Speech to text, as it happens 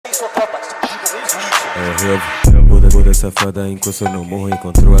Puda safada encostou no morro,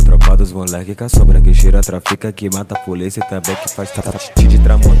 encontrou a tropa dos moleque com a sombra que cheira, trafica, que mata a polícia e também que faz de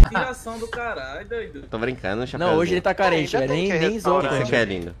tramonta. Tiração do caralho, doido. Tô brincando, chapéu. Não, hoje ele tá carente, velho. Nem zoou. Você quer,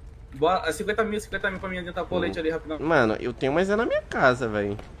 lindo? Bora, 50 mil pra mim adiantar colete ali rapidão. Mano, eu tenho, mas é na minha casa,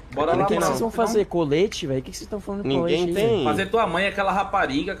 velho. Bora lá, O que vocês vão fazer? Colete, velho? O que vocês estão falando de colete? Ninguém tem. Fazer tua mãe aquela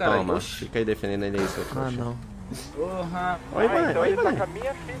rapariga, cara. Toma, fica aí defendendo ele aí, seu trouxa. Ah, não. Porra. Oi, mãe. Então ele tá com a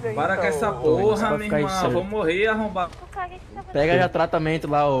minha filha aí. Para com essa porra, meu irmão. Vou morrer arrombado. Pega já tratamento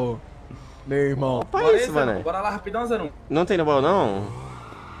lá, ô. Meu irmão. Bora isso, mano. Bora lá rapidão, 01. Não tem no baú, não?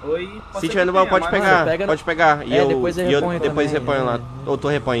 Oi. Se tiver no baú, pode pegar. Pode pegar. E eu depois reponho lá. Ou tu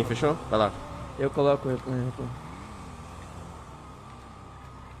repõe, fechou? Vai lá. Eu coloco, reponho.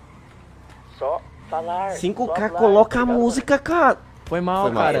 Só falar. 5K, coloca a música, cara. Foi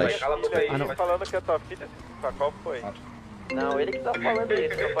mal, cara. Cala a boca aí. Falando que é tua filha, qual foi? Não, ele que tá falando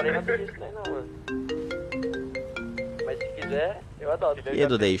isso, eu falei nada disso daí não, mano. Mas se quiser, eu adoto. E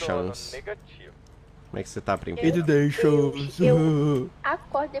Educations? Negativo. Como é que você tá, primo? Educations. Eu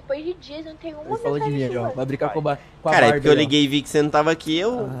acordo depois de dias, não tenho uma Fala de mim, ó. Vai brincar com a Cara, é Barbie, porque eu ó. liguei e vi que você não tava aqui,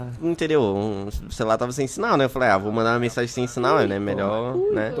 eu, entendeu? O celular tava sem sinal, né? Eu falei, vou mandar uma mensagem sem sinal, né? Melhor,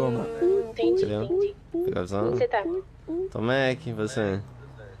 né? Toma. Entendi, Entendeu? entendi. Fica a visão. Você tá? Como é que você...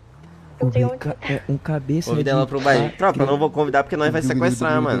 Eu tenho Um cabeça Convida ela pro baile. Tropa, eu não vou convidar porque nós vai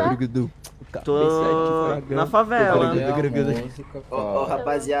sequestrar, mano. Tô na favela. Ô,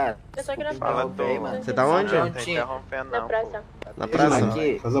 rapaziada. Eu só queria Fala, mano. Você tá onde? Não tá interrompendo, na não. praça. Na praça?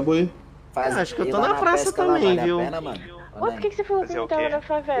 Casa boi. Acho que eu tô na praça também, viu? Ué, por que você falou que não tava na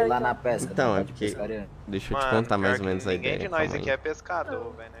favela? Lá na pesca. Então, é porque... Deixa eu te contar mais ou menos a ideia. Ninguém de nós calma aqui aí. é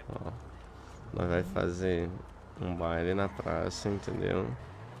pescador, velho, né? Ó, nós vai fazer um baile na praça, entendeu?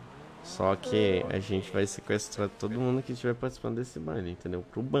 Só que a gente vai sequestrar todo mundo que estiver participando desse baile, entendeu?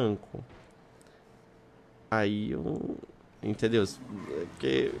 Pro banco. Aí eu... Entendeu?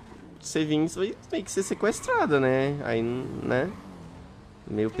 Porque você vir, você vai meio que ser sequestrada, né? Aí, né?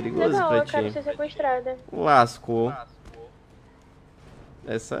 Meio perigoso Não, pra eu quero ti. ser sequestrada. Lascou.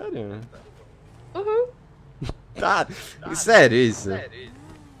 É sério? Uhum. Tá, sério isso?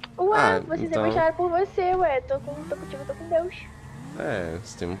 Ué, você então... sequestraram por você, ué. Tô contigo, tô com Deus. É,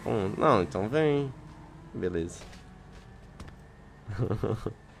 você tem um ponto. Não, então vem. Beleza.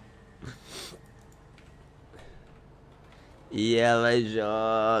 E ela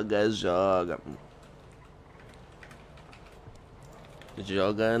joga.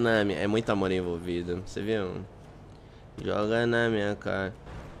 Joga na minha... É muito amor envolvido, você viu? Joga na minha cara.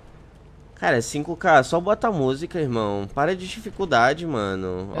 Cara, é 5K, só bota a música, irmão. Para de dificuldade,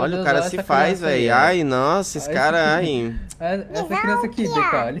 mano. Olha, o cara se faz, velho. Ai, nossa, esse cara, ai. Essa criança aqui,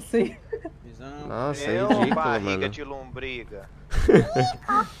 BK, olha isso aí. Nossa, é ridículo, barriga mano. de lombriga.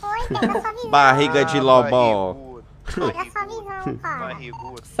 Qual foi? Pega sua visão. Barriga de lobó. Pega sua visão, cara.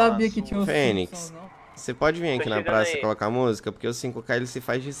 Barrigudo. Sabia que tinha um Fênix, você pode vir aqui na praça e colocar música? Porque o 5K ele se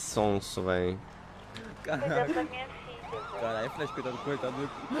faz de sonso, velho. Caralho, Flash, coitado, coitado.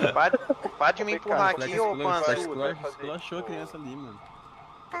 Pode me empurrar aqui, ô pançudo. Esculachou a criança ali, mano.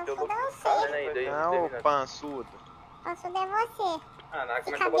 Pançudo é você. Não, ô pançudo. Pançudo é você.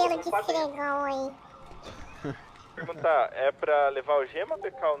 Que cabelo de esfregão aí. Perguntar, é pra levar o gema,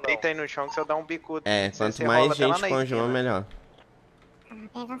 BK ou não? Deita aí no chão que se eu dar um bicudo. É, quanto mais gente com gema, melhor.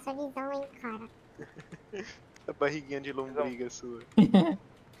 Pega essa visão, hein, cara. A barriguinha de lombriga sua.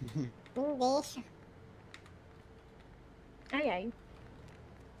 Não deixa. Ai, ai.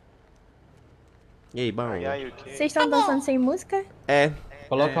 E aí, bom? Vocês estão dançando sem música? É.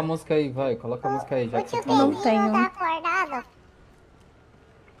 Coloca a música aí, vai. Coloca a música aí, já que você Não falou. tenho. Tá acordado?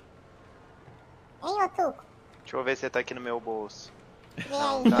 Hein, ô Tuco? Deixa eu ver se tá aqui no meu bolso. Vê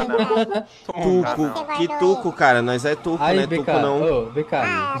aí, Tuco, que tuco, cara? Nós é tuco, Aí, né? BK, Tuco não. ô, BK,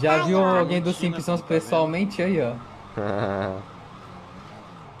 já viu alguém dos Simpsons pessoalmente aí, ó?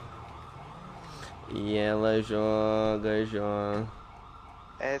 E ela joga.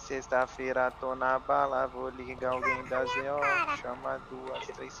 É sexta-feira, tô na bala, vou ligar alguém da ZO. Chama 2,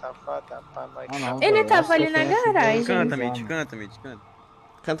 3 safadas pra nós. Ele tava ali na garagem. Canta, Mitch.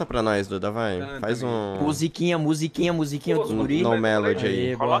 Canta pra nós, Duda, vai. Faz um... Musiquinha dos guri. No melody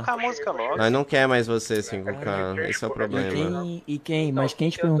aí. Coloca a música logo. Nós não quer mais você, 5K. Esse é o problema. E quem? Mas quem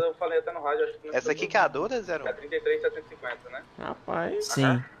te perguntou? Eu falei até no rádio, acho que não. Essa aqui que é a Duda, 01? É 33, 750, né? Rapaz.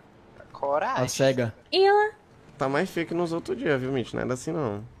 Sim. Coragem. A cega. E ela? Tá mais feio que nos outros dias, viu, Mitch? Não era assim,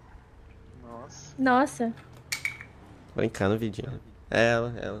 não. Nossa. Nossa. Brincando, vidinho.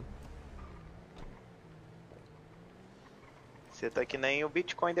 Ela. Você tá que nem o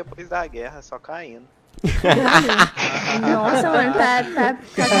Bitcoin depois da guerra, só caindo. Nossa, mano, tá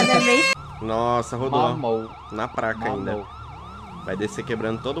cada vez... Nossa, rodou. Mamou. Na praca ainda. Vai descer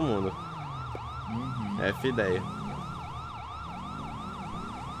quebrando todo mundo. F ideia.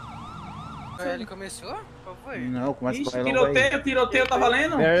 Ele começou? Qual foi? Não, começa com ela. Tiroteio, tá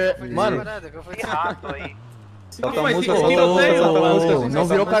valendo? Mano, Tem rato aí. não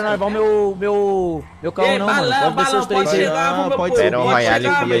virou carnaval meu carro não, mano. Pode descer os três aí. Pera, o Royale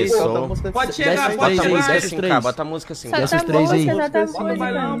começou. Pode chegar, Bota a música desce assim, os três. cara. Bota a música assim. Desce os três aí.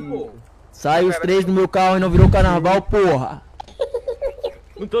 Sai os três do meu carro e não virou carnaval, porra.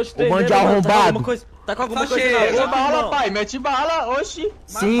 Não tô te O bando de arrombado. Tá com alguma Só coisa chega. na Mete bala, pai, mete bala, oxi.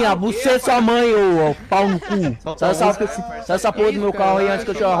 Sim, a buceta sua mãe, ô pau no cu. Sai essa porra do meu carro aí antes que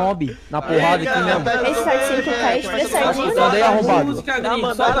eu te arrombe. Na porrada aqui mesmo. Esse saquinho que cai estressadinho. Sai daí, arrombado. Música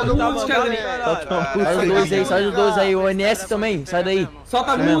gringa, solta música gringa. Sai os dois aí, o NS também, sai daí.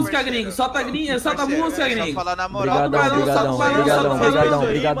 Solta música gringa, solta música gringa. Falar na moral. Obrigadão.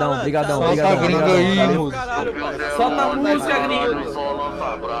 Solta música gringa.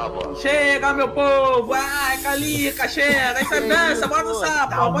 Chega, meu povo. Ai, calica, chega. Isso é dança, bora dançar,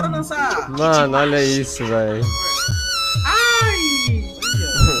 pô, bora dançar. Mano, olha isso, velho.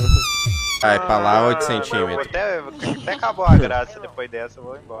 Vai pra lá 8 centímetros. Até acabou a graça depois dessa, eu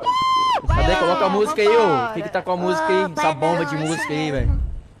vou embora. Cadê? Coloca a música aí, ô. Quem que tá com a música aí? Essa bomba de música aí, velho.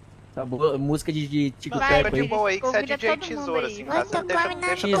 Essa música de tico-teco Fica de aí. boa aí que você é DJ tesoura, assim, cara. Você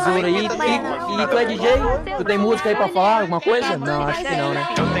deixa Tesoura aí. E tu é DJ? Tu tem música aí pra falar? Alguma coisa? Não, acho que não, né?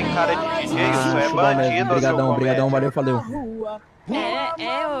 Eu tenho cara de DJ, isso é Chupa mesmo. bandido. Obrigadão, valeu, falou. ô bebê.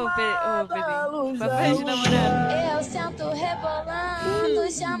 Papel de namorado. Eu sento rebolando,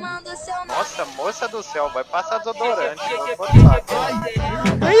 chamando seu nome. Nossa, moça do céu, vai passar desodorante.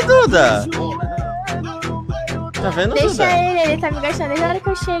 Aí, Duda. Tá vendo, Deixa Duda? ele tá me gastando desde a hora que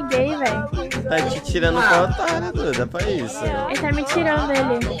eu cheguei, velho. Tá te tirando pra otário, Duda, pra isso. Ele tá me tirando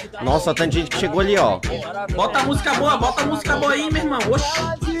ele. Nossa, tem gente que chegou ali, ó. Bota a música boa aí, meu irmão. Oxi.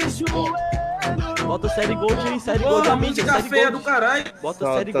 Bota série Gold aí, série Porra, Gold. música feia do caralho. Bota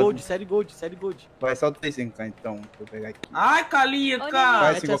série Gold. Vai, solta aí 5k então, pra eu pegar aqui. Ai, calica.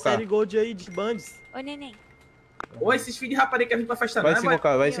 Vai, Mete a 5k. série Gold aí de bandes. Ô, neném. Ô, esses filhos de rapariga que a gente vai festa, Vai né? 5k,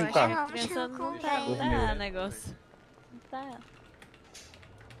 vai Eu acho 5k. que criança não tá negócio. Não tá.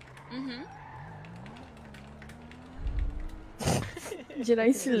 Girar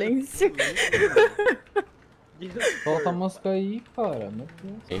em silêncio. Solta a música aí, cara. Meu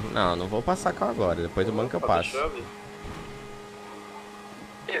Deus. Não vou passar com agora, depois do banco eu passo.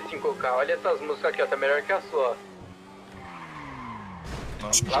 E 5K, olha essas músicas aqui, ó, tá melhor que a sua.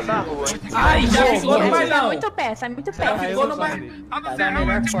 Lá da rua, hein? Ai, já ficou no bailão. Tá muito perto, tá muito Já perto. ficou no bailão. Da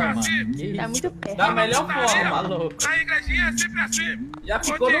melhor forma. Tá muito perto. Da melhor forma. Maluco. Já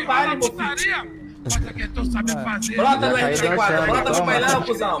ficou no baile, meu filho. Brota no RT4, brota no bailão,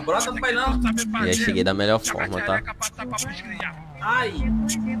 cuzão. Brota no bailão. E aí cheguei da melhor forma, tá? Ai.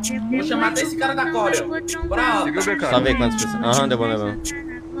 Vou chamar até esse cara da Coreia. Brota. Só ver quantas pessoas. Aham, deu bom.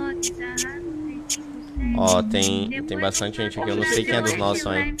 Ó, tem bastante gente aqui, eu não sei quem é dos nossos,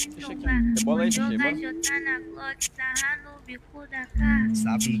 hein? Bola aí, bora.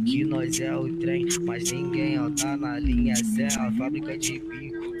 Sabe que nós é o trem, mas ninguém ó, tá na linha. Essa é a fábrica de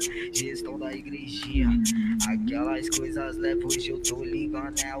bico, gestão da igrejinha. Aquelas coisas leves, hoje eu tô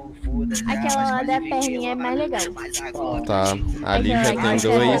ligando, é o foda-se. Aquela lá da perninha é mais legal. Tá, ali já tem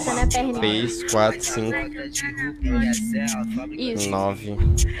 2, 3, 4, 5, Isso. 9.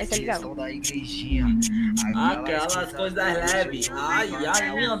 Essa é legal. Aquelas coisas leves. Ai,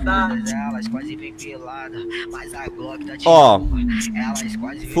 me andar. Ó,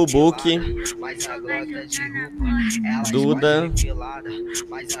 Fubuki, Duda,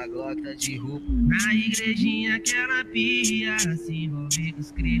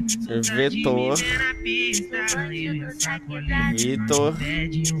 Vetor, Vitor.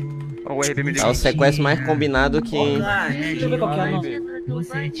 É o sequestro mais combinado que... Deixa eu ver qual que é o nome.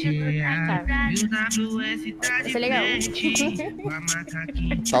 Essa é legal.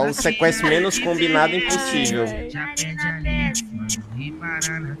 Tá o sequestro menos combinado impossível.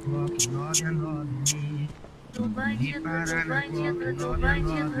 Do bandido tá quebrado. Do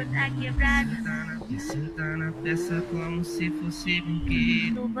bandido.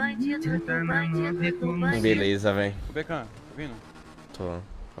 Beleza, velho. Bkinho, tá vindo? Tô.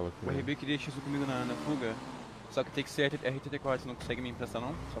 Fala O comigo. RB queria X1 comigo na fuga. Só que tem que ser RTT4, você não consegue me emprestar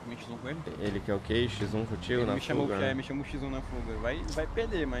não? Só pra mim X1 com ele? Ele quer o quê? X1 contigo na Me chamou fuga? me chamou X1 na fuga. Vai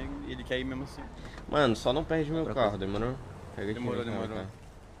perder, mas ele quer ir mesmo assim. Mano, só não perde meu carro, demorou? Pega aqui Demorou. meu carro, tá?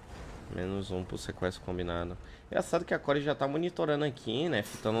 Menos 1 pro sequestro combinado. Engraçado que a Core já tá monitorando aqui, né?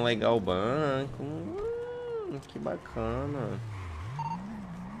 Fitando legal o banco. Que bacana.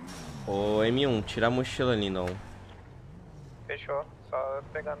 Ô, M1, tira a mochila ali, não. Fechou. Só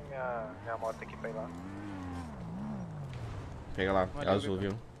pegando minha moto aqui pra ir lá. Pega lá, é azul,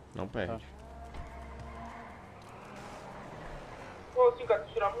 viu? Não perde. Ô, 5,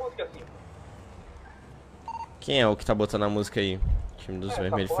 tira a música assim. Quem é o que tá botando a música aí? O time dos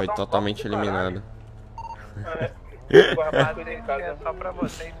vermelhos foi totalmente eliminado. Só pra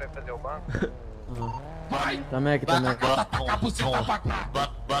vocês, vai fazer o banco. Também aqui, também.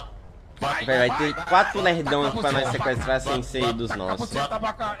 Vai ter 4 lerdão aqui pra nós sequestrar sem ser dos nossos.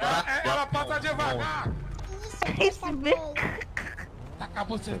 Ela passa devagar. Esse bem. Taca a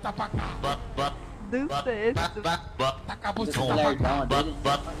buceta pra cá. Taca a buceta.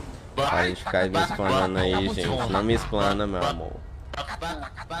 Para de ficar me explanando aí, gente. Não me explana, meu amor.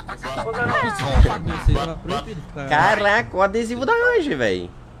 Caraca, o adesivo da Ange, velho.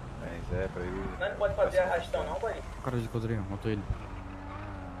 É, pra ir. Não pode fazer arrastão não, pai? Cara de codrinho, matou ele.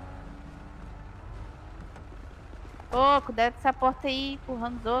 Ô, cuidado com essa porta aí,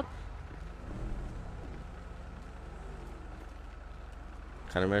 empurrando os outros.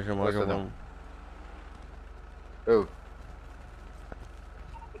 Cara, me ajudou jogando. Eu.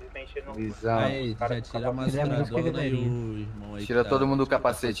 Visão. Aí, já tira a máscara aí, o irmão aí. Tira todo mundo do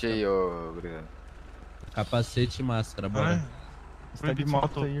capacete aí, ô. Capacete e máscara, bora. Você tá de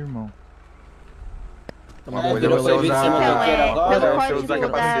moto aí, irmão. Então, pelo código da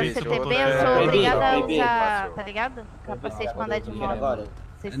CTB, eu sou obrigada a usar, tá ligado? Capacete pra andar de moto.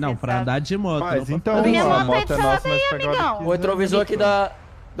 Não, pra andar de moto. Mas não então, minha a moto é nossa, aí, mas amigão. O retrovisor aqui do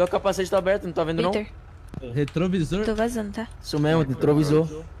capacete tá aberto, não tá vendo não? Retrovisor? Tô vazando, tá? Isso mesmo,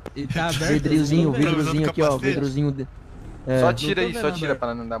 retrovisor. E tá aberto. Vidrozinho aqui, ó. Vidrozinho. Só tira aí, só tira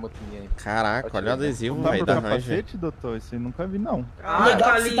pra não dar muito ninguém. Caraca, olha o adesivo, Não velho, tá da por Range. capacete, doutor? Isso aí nunca vi, não.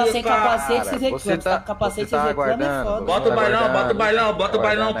 Legal que você tá sem capacete, você reclama. Você tá com capacete, você reclama, é foda. Bota o bailão, bota o bailão, bota o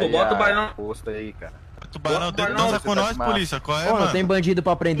bailão, pô, bota o bailão. Posto aí, cara. O tubarão dança com nós, polícia. Qual é, Ó, mano? não tem bandido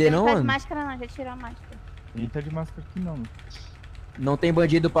pra prender não, Não tá de mano? máscara não, já tirou a máscara. Ninguém tá de máscara aqui, não. Não tem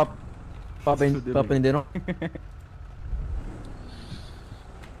bandido pra prender não?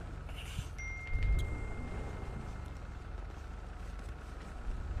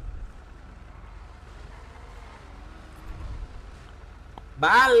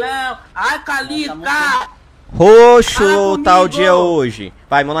 Balão! Ai, Calica! Roxo, tal dia hoje.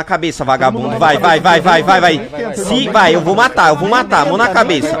 Vai, mão na cabeça, vagabundo. Vai. Se vai, eu vou matar. Mão na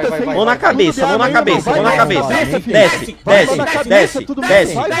cabeça. Mão na cabeça. Desce. Desce tudo.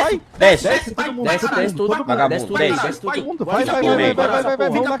 Vagabundo, desce.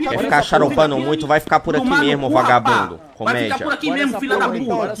 Quer ficar xaropando muito, vai ficar por aqui mesmo, vagabundo. Vai ficar por aqui mesmo, filha da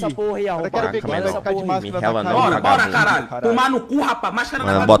puta. Me rela não, Bora, vagabundo. caralho. Tomar no cu, rapaz. Máscara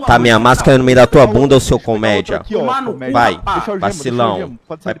na Mano, tua botar minha máscara no meio da tua bunda, ô seu comédia. Tomar no cu, Vai, rapaz. vacilão.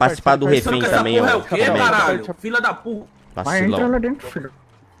 Vai participar do refém também, ó. É o quê, caralho? Filha da puta. Vacilão.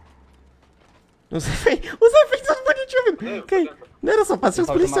 Os efeitos são bonitinhos, velho. Não era só pra ser os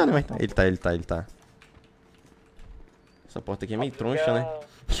policiais, mas tá. Ele tá. Essa porta aqui é meio troncha, né?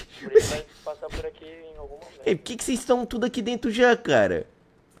 Ei, por que vocês estão tudo aqui dentro já, cara?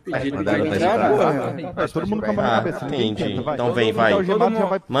 Todo mundo com a mão na cabeça. Entendi. Então vem, vai.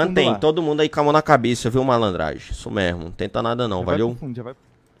 Mantém todo mundo aí com a mão na cabeça, viu, malandragem? Isso mesmo. Não tenta nada não, valeu?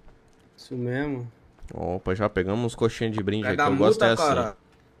 Isso mesmo. Opa, já pegamos uns coxinhas de brinde aqui, eu gosto é assim.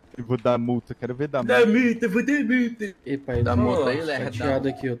 Eu vou dar multa, quero ver dar multa. Vou dar multa. E pai, dá multa aí, Lerda.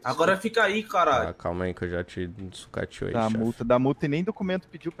 Agora fica aí, caralho. Ah, calma aí que eu já te sucateou aí, Dá multa e nem documento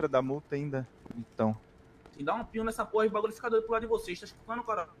pediu pra dar multa ainda. Então. Se dá um pio nessa porra, o bagulho fica doido pro lado de vocês, tá escutando,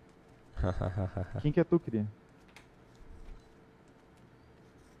 caralho? Quem que é tu, cria?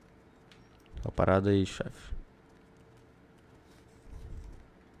 Tá parado aí, chefe.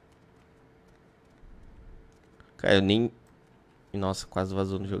 Cara, eu nem... Nossa, quase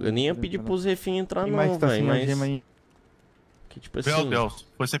vazou no jogo. Eu nem ia pedir pros refins entrar não, velho, mas... Que tipo assim... Meu Deus,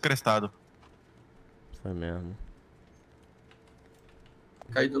 foi sequestrado. Foi mesmo.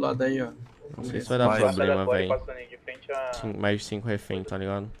 Cai do lado aí, ó. Não sei se vai dar problema, velho. Mais de 5 reféns, tá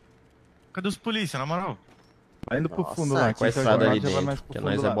ligado? Cadê os polícia, na moral? Vai indo pro fundo lá. Sequestrado ali dentro, porque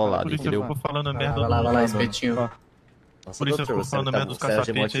nós é bolado, entendeu? O polícia ficou falando merda do... Vai lá, espetinho. O polícia ficou falando merda dos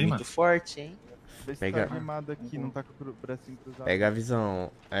caçapetes aí, mano. Forte, hein? Pega... Aqui, não tá com o bracinho cruzado. Pega a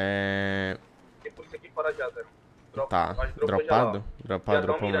visão. Tem polícia aqui fora já, Zero. Tá, dropado?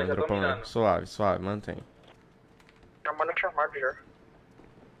 Dropado. Suave, mantém. Chamando te armado já.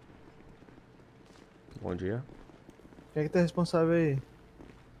 Bom dia. Quem é que tá responsável aí?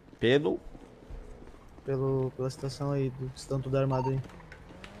 Pela situação aí, estão tudo armado aí.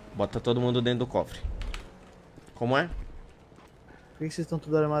 Bota todo mundo dentro do cofre. Como é? Por que vocês estão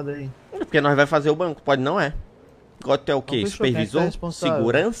tudo armados aí? Porque nós vai fazer o banco, pode não é? Tu é o quê? Não, fechou. Supervisor? Quem é que tá responsável?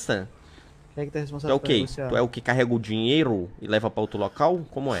 Segurança? Quem é que tá Tu é responsável o pra quê? negociar? Tu é o que carrega o dinheiro e leva pra outro local?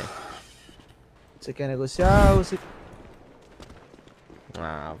 Como é? Você quer negociar ou você...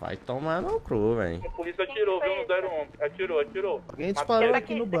 Ah, vai tomar no cru, velho. A polícia atirou, viu? No 01. Atirou. Alguém disparou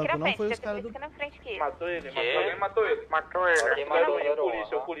aqui no banco, não foi os caras do... Matou ele. Alguém matou ele.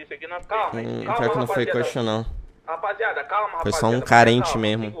 O polícia aqui na frente. Pior que não foi coxa, não. Rapaziada, calma, Foi rapaziada. só um carente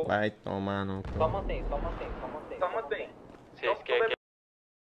mesmo. Vai tomar no cu. Só mantém. Vocês querem que...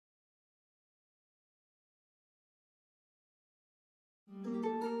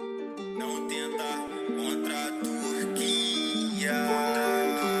 Não tenta contra a Turquia.